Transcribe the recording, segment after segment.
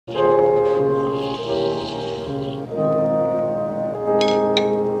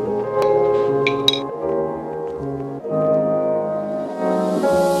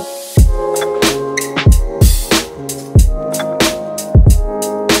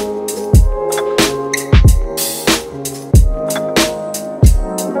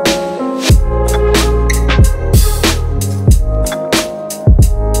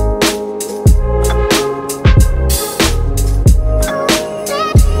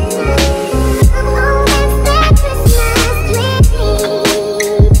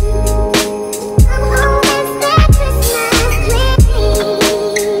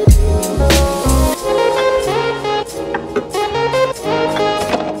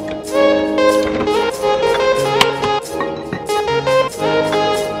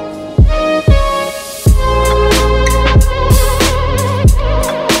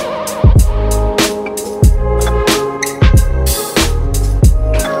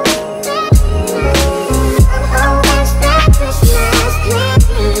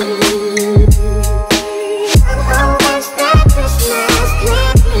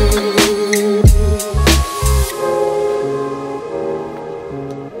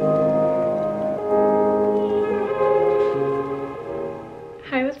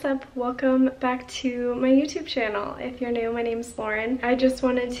Welcome back to my YouTube channel. If you're new, my name's Lauren. I just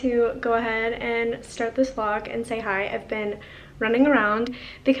wanted to go ahead and start this vlog and say hi. I've been running around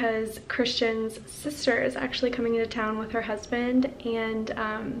because Christian's sister is actually coming into town with her husband and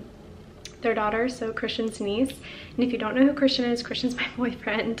their daughter, so Christian's niece. And if you don't know who Christian is, Christian's my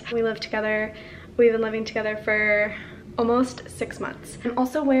boyfriend. We live together. We've been living together for almost 6 months. I'm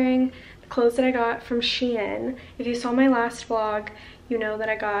also wearing the clothes that I got from Shein. If you saw my last vlog, you know that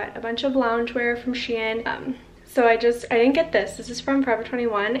I got a bunch of loungewear from Shein. So I didn't get this. This is from Forever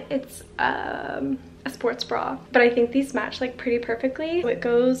 21. It's a sports bra, but I think these match like pretty perfectly. It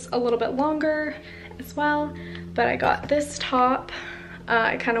goes a little bit longer as well, but I got this top.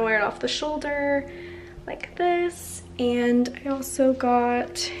 I kind of wear it off the shoulder like this, and I also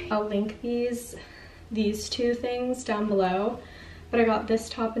got, I'll link these two things down below, but I got this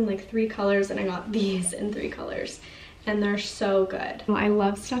top in like 3 colors and I got these in 3 colors. And they're so good. I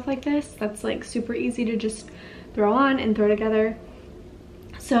love stuff like this that's like super easy to just throw on and throw together.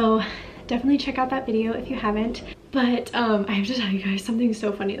 So definitely check out that video if you haven't. But I have to tell you guys something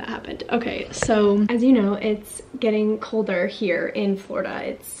so funny that happened. Okay, so as you know, it's getting colder here in Florida.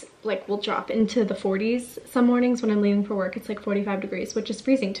 It's like we'll drop into the 40s some mornings when I'm leaving for work. It's like 45 degrees, which is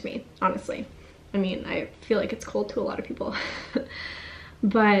freezing to me, honestly. I mean, I feel like it's cold to a lot of people.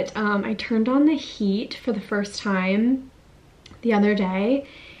 But I turned on the heat for the first time the other day,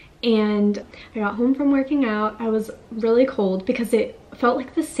 and I got home from working out. I was really cold because it felt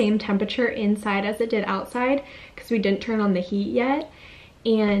like the same temperature inside as it did outside because we didn't turn on the heat yet.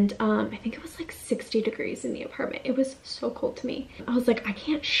 And I think it was like 60 degrees in the apartment. It was so cold to me. I was like, I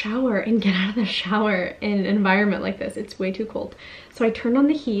can't shower and get out of the shower in an environment like this. It's way too cold. So I turned on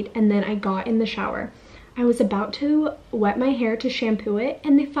the heat and then I got in the shower. I was about to wet my hair to shampoo it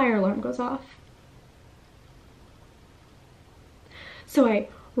and the fire alarm goes off. So I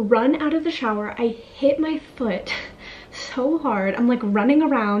run out of the shower. I hit my foot so hard. I'm like running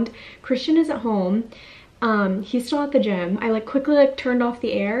around. Christian is at home. He's still at the gym. I like quickly turned off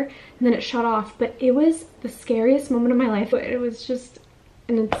the air and then it shut off, but it was the scariest moment of my life. It was just,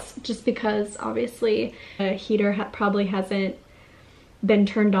 and it's just because obviously the heater probably hasn't been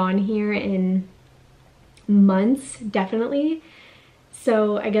turned on here in months, definitely.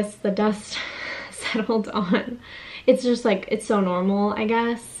 So I guess the dust settled on. It's just like, it's so normal, I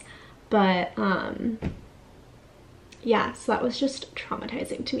guess. But yeah, so that was just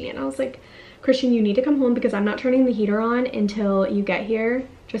traumatizing to me. And I was like, Christian, you need to come home because I'm not turning the heater on until you get here,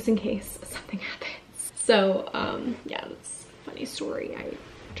 just in case something happens. So yeah, that's a funny story. I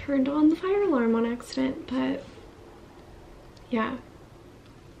turned on the fire alarm on accident, but yeah.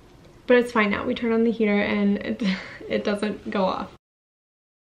 But it's fine now. We turn on the heater and it doesn't go off.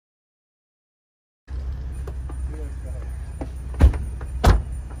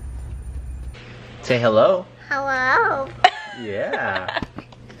 Say hello. Hello. Yeah.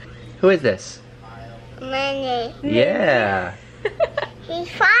 Who is this? Minnie. Yeah. He's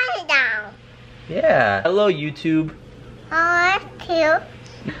falling down. Yeah. Hello, YouTube. Oh, that's cute.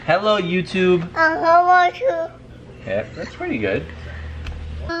 Hello, YouTube. Hello, too. Yeah, that's pretty good.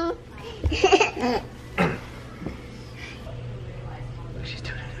 She's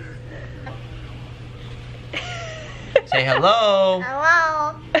doing it. Say hello.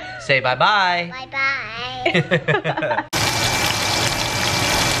 Hello. Say bye-bye. Bye-bye.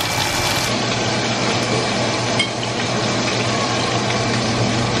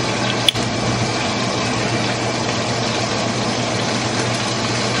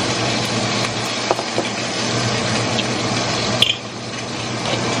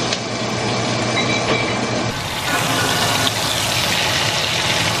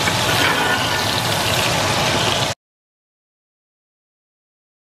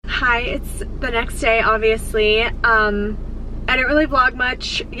 Hi, it's the next day, obviously. I didn't really vlog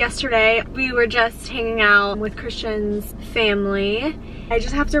much yesterday. We were just hanging out with Christian's family. I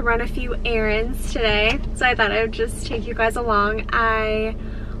just have to run a few errands today, so I thought I would just take you guys along. I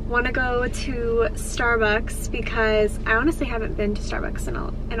want to go to Starbucks because I honestly haven't been to Starbucks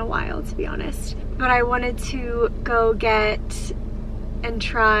in a while, to be honest. But I wanted to go get and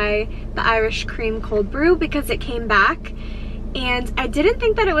try the Irish cream cold brew because it came back. And I didn't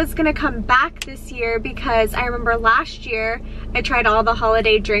think that it was gonna come back this year because I remember last year I tried all the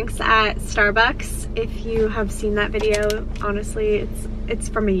holiday drinks at Starbucks. If you have seen that video, honestly, it's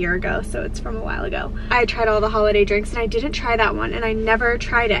from a year ago, so it's from a while ago. I tried all the holiday drinks and I didn't try that one, and I never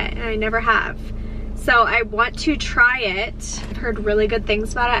tried it, and I never have. So I want to try it. I've heard really good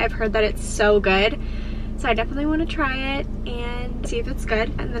things about it. I've heard that it's so good. So I definitely want to try it and see if it's good.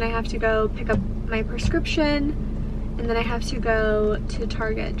 And then I have to go pick up my prescription. And then I have to go to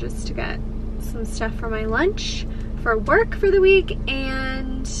Target just to get some stuff for my lunch, for work for the week,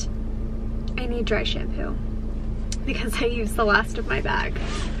 and I need dry shampoo because I used the last of my bag.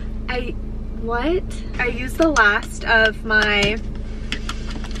 I used the last of my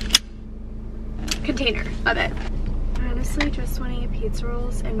container of it. I honestly just want to eat pizza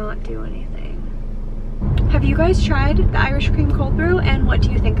rolls and not do anything. Have you guys tried the Irish cream cold brew, and what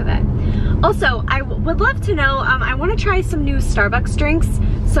do you think of it? Also, I would love to know, I want to try some new Starbucks drinks.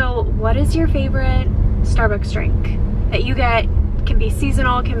 So what is your favorite Starbucks drink that you get? It can be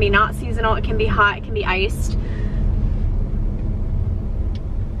seasonal, it can be not seasonal, it can be hot, it can be iced.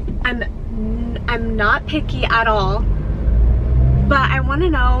 I'm not picky at all, but I want to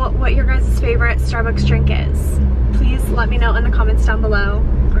know what your guys' favorite Starbucks drink is. Please let me know in the comments down below,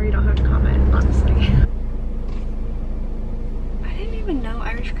 or you don't have to comment, honestly. I didn't even know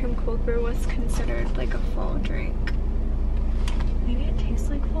Irish cream cold brew was considered like a fall drink. Maybe it tastes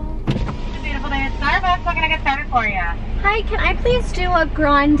like fall. Beautiful day at Starbucks. What can I get started for you? Hi, can I please do a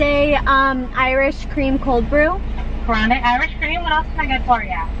grande Irish cream cold brew? Grande Irish cream. What else can I get for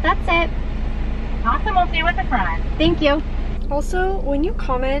you? That's it. Awesome. We'll see you at the front. Thank you. Also, when you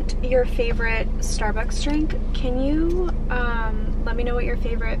comment your favorite Starbucks drink, can you let me know what your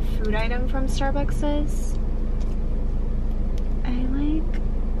favorite food item from Starbucks is? I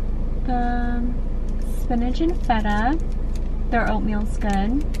like the spinach and feta. Their oatmeal's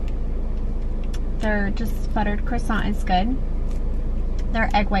good. Their just buttered croissant is good. Their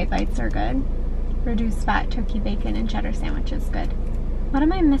egg white bites are good. Reduced fat turkey bacon and cheddar sandwich is good. What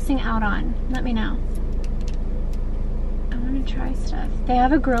am I missing out on? Let me know. I want to try stuff. They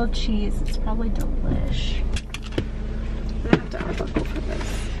have a grilled cheese. It's probably delish. I'm gonna have to unbuckle for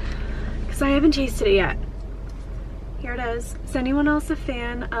this because I haven't tasted it yet. Here it is. Is anyone else a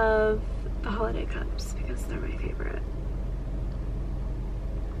fan of the holiday cups? Because they're my favorite.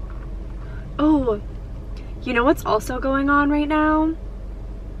 Oh, you know what's also going on right now?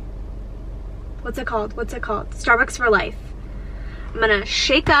 What's it called? What's it called? Starbucks for Life. I'm gonna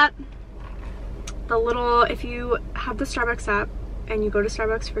shake up the little, if you have the Starbucks app and you go to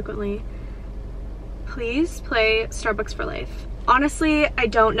Starbucks frequently, please play Starbucks for Life. Honestly, I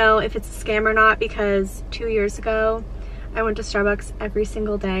don't know if it's a scam or not because 2 years ago, I went to Starbucks every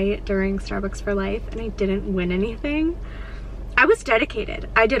single day during Starbucks for Life and I didn't win anything. I was dedicated.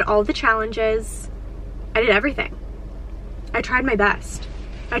 I did all the challenges. I did everything. I tried my best.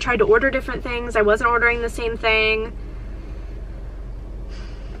 I tried to order different things. I wasn't ordering the same thing.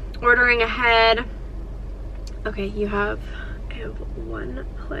 Ordering ahead. Okay, I have one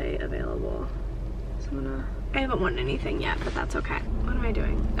play available. So I haven't won anything yet, but that's okay. What am I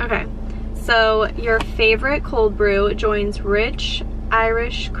doing? Okay, so your favorite cold brew joins rich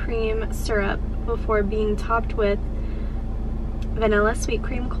Irish cream syrup before being topped with vanilla sweet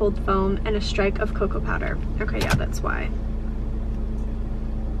cream cold foam and a strike of cocoa powder. Okay, yeah, that's why.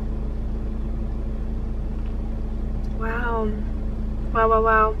 Wow. Wow, wow,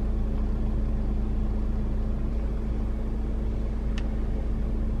 wow.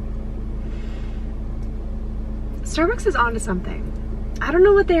 Starbucks is onto something. I don't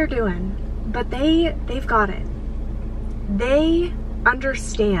know what they're doing, but they've got it. They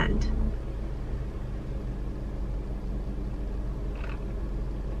understand.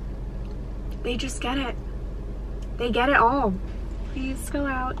 They just get it. They get it all. Please go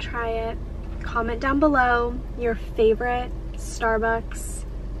out, try it. Comment down below your favorite Starbucks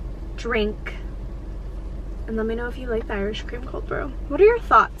drink. And let me know if you like the Irish cream cold brew. What are your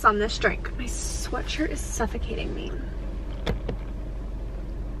thoughts on this drink? My sweatshirt is suffocating me.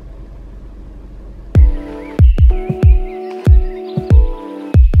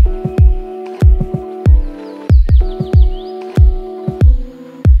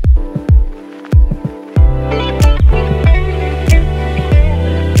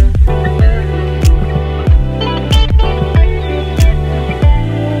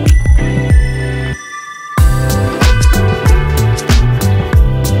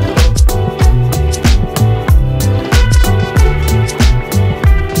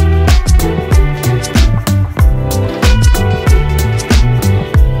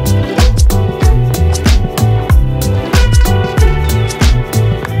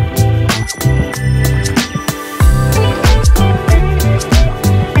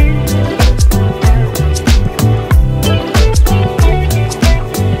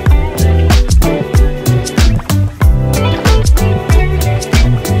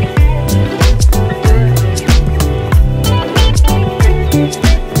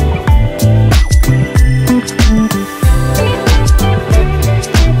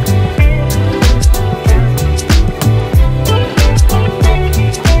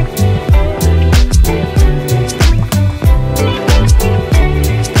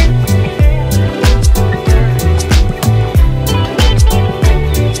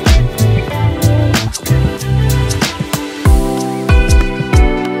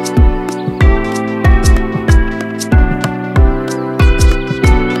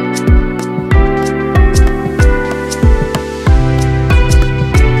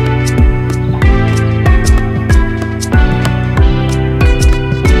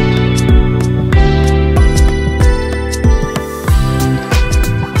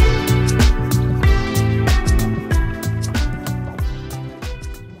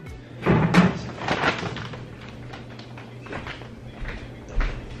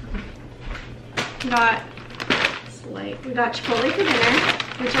 got Chipotle for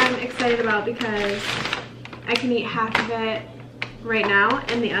dinner, which I'm excited about because I can eat half of it right now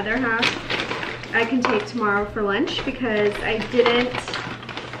and the other half I can take tomorrow for lunch because I didn't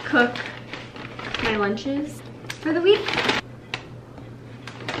cook my lunches for the week.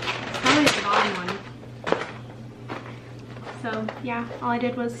 It's probably the bottom one. So yeah, all I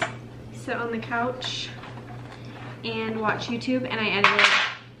did was sit on the couch and watch YouTube, and I edited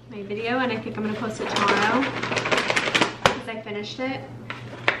my video, and I think I'm gonna post it tomorrow because I finished it.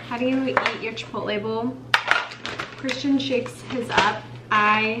 How do you eat your Chipotle bowl? Christian shakes his up.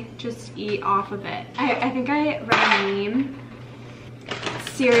 I just eat off of it. I think I read a meme.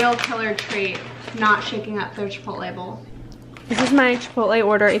 Serial killer trait, not shaking up their Chipotle bowl. This is my Chipotle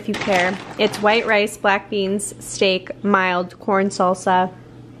order if you care. It's white rice, black beans, steak, mild, corn salsa,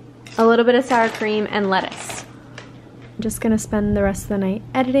 a little bit of sour cream, and lettuce. I'm just gonna spend the rest of the night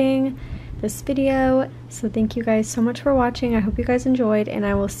editing this video. So thank you guys so much for watching. I hope you guys enjoyed, and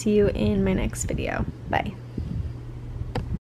I will see you in my next video. Bye.